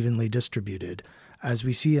themselves unevenly distributed, as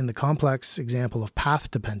we see in the complex example of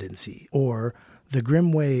path dependency, or the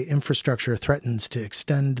grim way infrastructure threatens to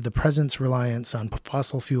extend the present's reliance on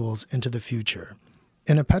fossil fuels into the future.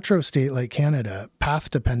 In a petrostate like Canada,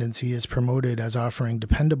 path dependency is promoted as offering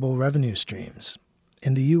dependable revenue streams.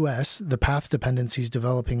 In the U.S., the path dependencies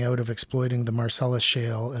developing out of exploiting the Marcellus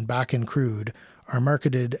Shale and Bakken crude are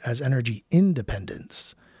marketed as energy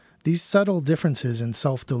independence. These subtle differences in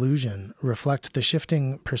self-delusion reflect the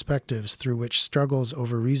shifting perspectives through which struggles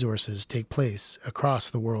over resources take place across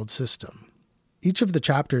the world system. Each of the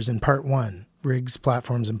chapters in Part 1, Rigs,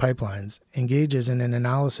 Platforms, and Pipelines, engages in an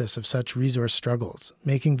analysis of such resource struggles,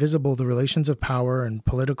 making visible the relations of power and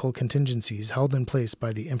political contingencies held in place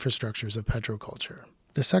by the infrastructures of petroculture.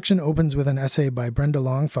 The section opens with an essay by Brenda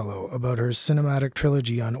Longfellow about her cinematic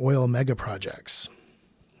trilogy on oil megaprojects.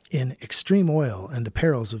 In Extreme Oil and the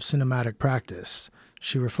Perils of Cinematic Practice,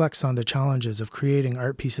 she reflects on the challenges of creating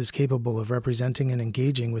art pieces capable of representing and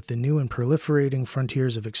engaging with the new and proliferating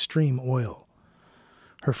frontiers of extreme oil.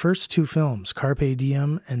 Her first two films, Carpe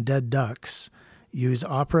Diem and Dead Ducks, used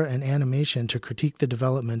opera and animation to critique the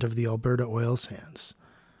development of the Alberta oil sands.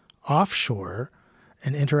 Offshore,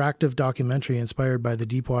 an interactive documentary inspired by the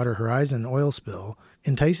Deepwater Horizon oil spill,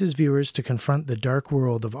 entices viewers to confront the dark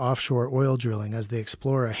world of offshore oil drilling as they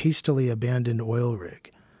explore a hastily abandoned oil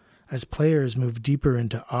rig. As players move deeper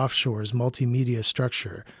into offshore's multimedia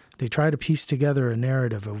structure, they try to piece together a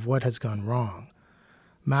narrative of what has gone wrong.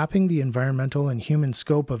 Mapping the environmental and human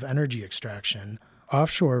scope of energy extraction,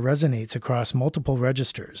 Offshore resonates across multiple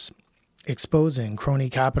registers, exposing crony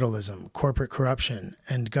capitalism, corporate corruption,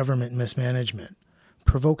 and government mismanagement,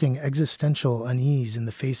 provoking existential unease in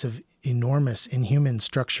the face of enormous inhuman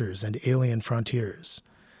structures and alien frontiers,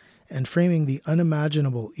 and framing the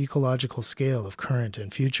unimaginable ecological scale of current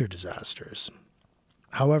and future disasters.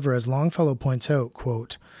 However, as Longfellow points out,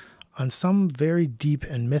 quote, on some very deep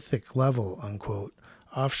and mythic level, unquote,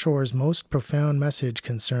 Offshore's most profound message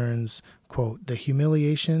concerns, quote, the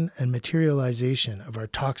humiliation and materialization of our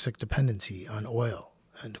toxic dependency on oil,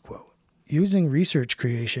 end quote. Using research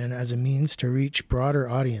creation as a means to reach broader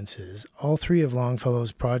audiences, all three of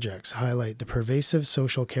Longfellow's projects highlight the pervasive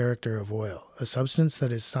social character of oil, a substance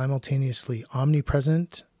that is simultaneously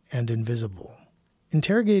omnipresent and invisible.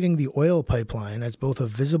 Interrogating the oil pipeline as both a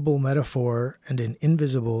visible metaphor and an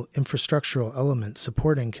invisible infrastructural element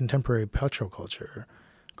supporting contemporary petroculture,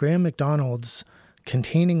 Graham MacDonald's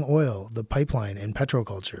Containing Oil, the Pipeline in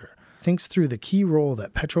Petroculture, thinks through the key role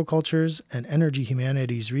that petrocultures and energy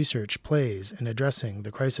humanities research plays in addressing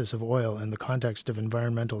the crisis of oil in the context of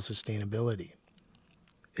environmental sustainability.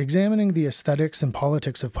 Examining the aesthetics and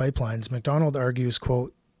politics of pipelines, MacDonald argues,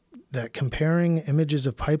 quote, that comparing images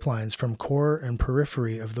of pipelines from core and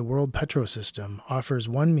periphery of the world petrosystem offers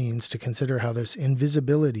one means to consider how this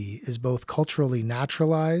invisibility is both culturally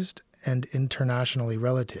naturalized and internationally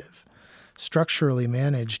relative, structurally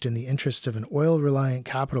managed in the interests of an oil-reliant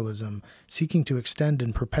capitalism seeking to extend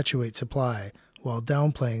and perpetuate supply while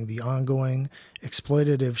downplaying the ongoing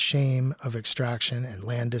exploitative shame of extraction and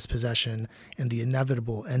land dispossession and the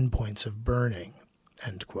inevitable endpoints of burning,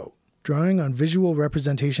 end quote. Drawing on visual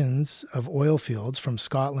representations of oil fields from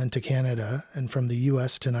Scotland to Canada and from the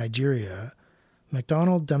U.S. to Nigeria,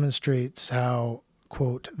 MacDonald demonstrates how,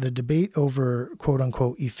 quote, the debate over,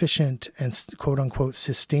 quote-unquote, efficient and, quote-unquote,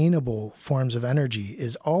 sustainable forms of energy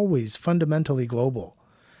is always fundamentally global,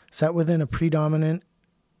 set within a predominant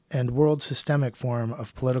and world systemic form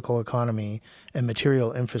of political economy and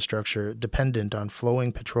material infrastructure dependent on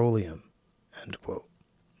flowing petroleum, end quote.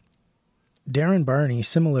 Darren Barney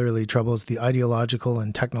similarly troubles the ideological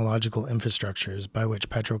and technological infrastructures by which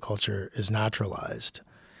petroculture is naturalized.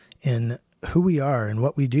 In Who We Are and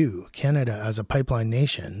What We Do, Canada as a Pipeline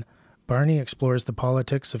Nation, Barney explores the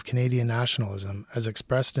politics of Canadian nationalism as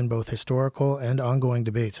expressed in both historical and ongoing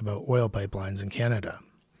debates about oil pipelines in Canada.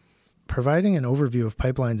 Providing an overview of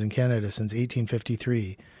pipelines in Canada since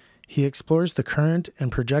 1853, he explores the current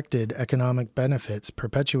and projected economic benefits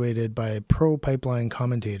perpetuated by pro-pipeline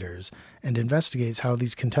commentators and investigates how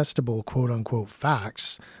these contestable quote-unquote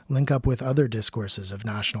facts link up with other discourses of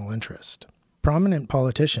national interest. Prominent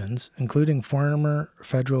politicians, including former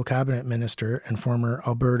federal cabinet minister and former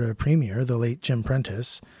Alberta premier, the late Jim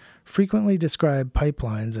Prentice, frequently describe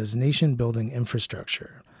pipelines as nation-building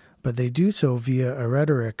infrastructure, but they do so via a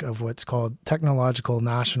rhetoric of what's called technological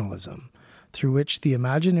nationalism, through which the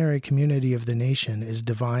imaginary community of the nation is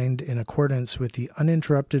divined in accordance with the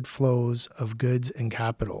uninterrupted flows of goods and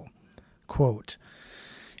capital. Quote,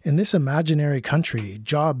 in this imaginary country,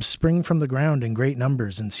 jobs spring from the ground in great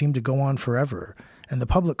numbers and seem to go on forever, and the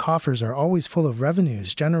public coffers are always full of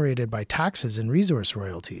revenues generated by taxes and resource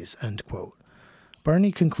royalties, end quote.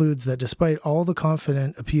 Barney concludes that despite all the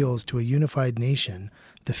confident appeals to a unified nation,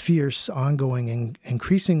 the fierce, ongoing, and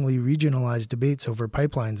increasingly regionalized debates over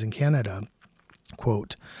pipelines in Canada,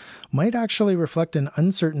 quote, might actually reflect an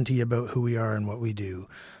uncertainty about who we are and what we do,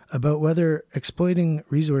 about whether exploiting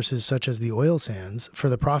resources such as the oil sands for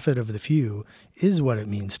the profit of the few is what it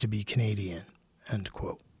means to be Canadian, end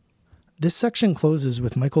quote. This section closes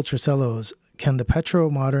with Michael Trissello's Can the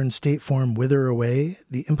Petro-Modern State Form Wither Away?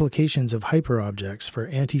 The Implications of Hyperobjects for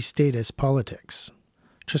Anti-Statist Politics.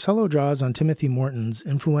 Trissello draws on Timothy Morton's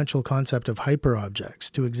influential concept of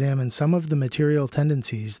hyperobjects to examine some of the material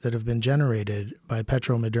tendencies that have been generated by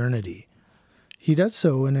petromodernity. He does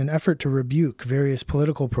so in an effort to rebuke various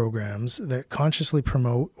political programs that consciously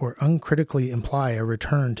promote or uncritically imply a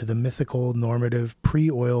return to the mythical, normative,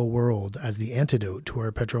 pre-oil world as the antidote to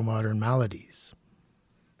our petromodern maladies.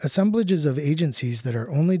 Assemblages of agencies that are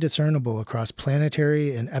only discernible across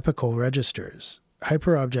planetary and epochal registers.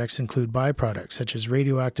 Hyperobjects include byproducts such as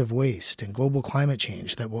radioactive waste and global climate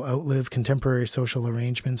change that will outlive contemporary social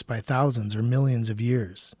arrangements by thousands or millions of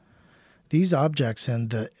years. These objects and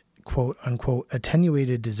the quote-unquote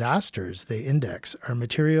attenuated disasters they index are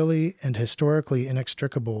materially and historically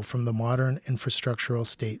inextricable from the modern infrastructural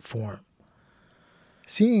state form.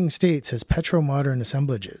 Seeing states as petromodern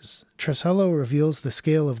assemblages, Trissello reveals the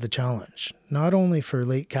scale of the challenge, not only for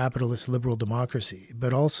late capitalist liberal democracy,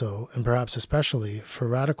 but also, and perhaps especially, for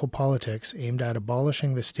radical politics aimed at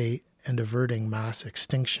abolishing the state and averting mass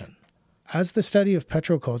extinction. As the study of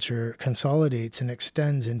petroculture consolidates and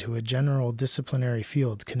extends into a general disciplinary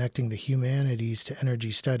field connecting the humanities to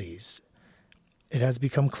energy studies, it has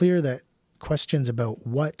become clear that questions about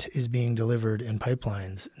what is being delivered in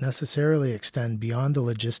pipelines necessarily extend beyond the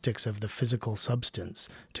logistics of the physical substance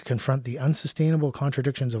to confront the unsustainable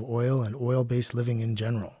contradictions of oil and oil-based living in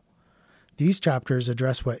general. These chapters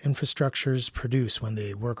address what infrastructures produce when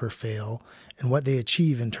they work or fail, and what they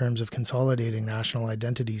achieve in terms of consolidating national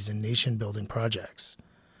identities and nation-building projects.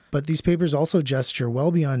 But these papers also gesture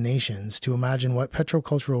well beyond nations to imagine what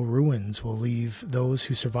petrocultural ruins will leave those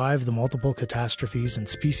who survive the multiple catastrophes and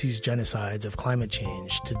species genocides of climate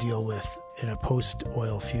change to deal with in a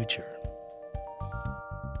post-oil future.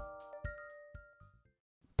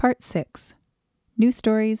 Part 6. New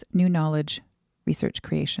Stories, New Knowledge, Research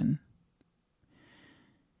Creation.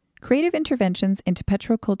 Creative interventions into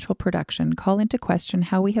petrocultural production call into question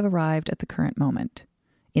how we have arrived at the current moment.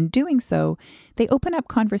 In doing so, they open up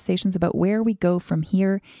conversations about where we go from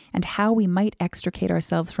here and how we might extricate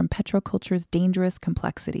ourselves from petroculture's dangerous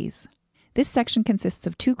complexities. This section consists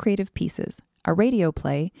of 2 creative pieces, a radio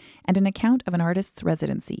play and an account of an artist's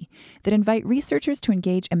residency, that invite researchers to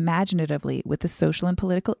engage imaginatively with the social and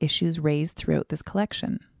political issues raised throughout this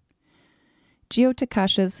collection. Gio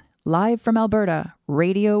Takasha's Live from Alberta,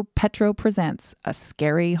 Radio Petro presents A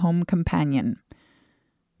Scary Home Companion.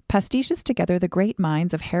 Pastiches together the great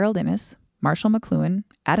minds of Harold Innis, Marshall McLuhan,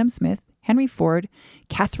 Adam Smith, Henry Ford,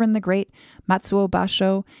 Catherine the Great, Matsuo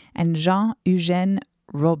Basho, and Jean-Eugène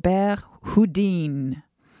Robert Houdin,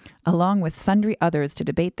 along with sundry others to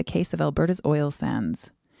debate the case of Alberta's oil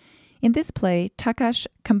sands. In this play, Takash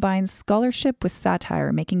combines scholarship with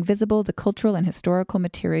satire, making visible the cultural and historical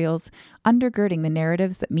materials undergirding the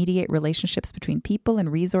narratives that mediate relationships between people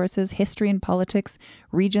and resources, history and politics,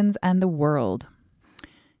 regions, and the world.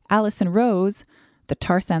 Alison Rose, the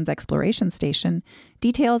tar sands exploration station,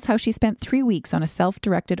 details how she spent 3 weeks on a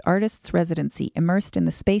self-directed artist's residency immersed in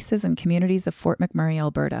the spaces and communities of Fort McMurray,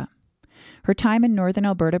 Alberta. Her time in northern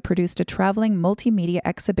Alberta produced a traveling multimedia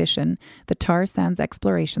exhibition, the Tar Sands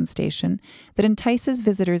Exploration Station, that entices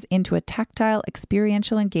visitors into a tactile,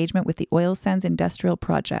 experiential engagement with the oil sands industrial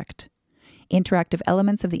project. Interactive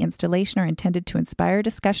elements of the installation are intended to inspire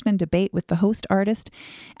discussion and debate with the host artist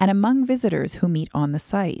and among visitors who meet on the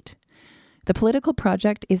site. The political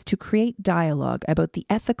project is to create dialogue about the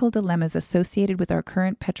ethical dilemmas associated with our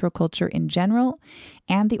current petroculture in general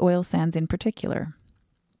and the oil sands in particular.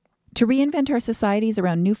 To reinvent our societies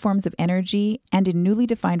around new forms of energy and in newly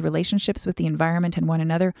defined relationships with the environment and one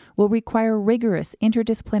another will require rigorous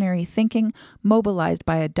interdisciplinary thinking mobilized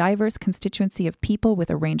by a diverse constituency of people with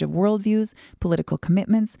a range of worldviews, political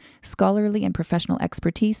commitments, scholarly and professional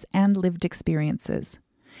expertise, and lived experiences.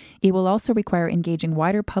 It will also require engaging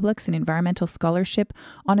wider publics in environmental scholarship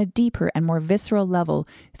on a deeper and more visceral level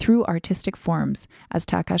through artistic forms, as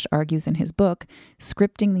Takash argues in his book,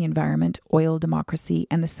 Scripting the Environment, Oil Democracy,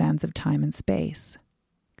 and the Sands of Time and Space.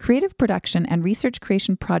 Creative production and research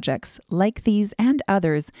creation projects, like these and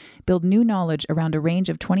others, build new knowledge around a range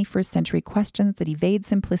of 21st century questions that evade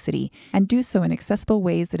simplicity and do so in accessible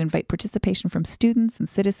ways that invite participation from students and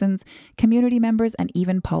citizens, community members, and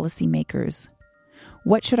even policymakers.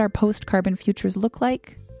 What should our post-carbon futures look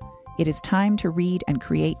like? It is time to read and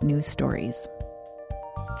create new stories.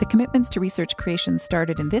 The commitments to research creation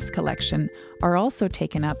started in this collection are also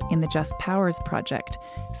taken up in the Just Powers project,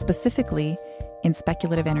 specifically in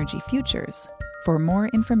speculative energy futures. For more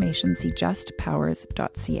information, see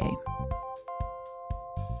justpowers.ca.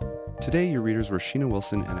 Today, your readers were Sheena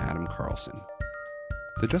Wilson and Adam Carlson.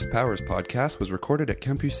 The Just Powers podcast was recorded at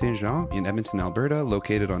Campus Saint-Jean in Edmonton, Alberta,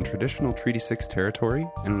 located on traditional Treaty 6 territory,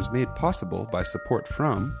 and was made possible by support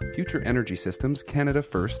from Future Energy Systems Canada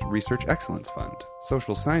First Research Excellence Fund,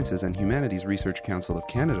 Social Sciences and Humanities Research Council of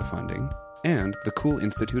Canada funding, and the Cool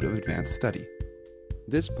Institute of Advanced Study.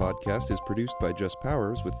 This podcast is produced by Just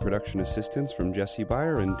Powers with production assistance from Jesse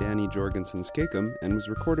Beyer and Danny Jorgensen-Skakum and was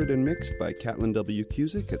recorded and mixed by Caitlin W.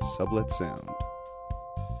 Cusick at Sublet Sound.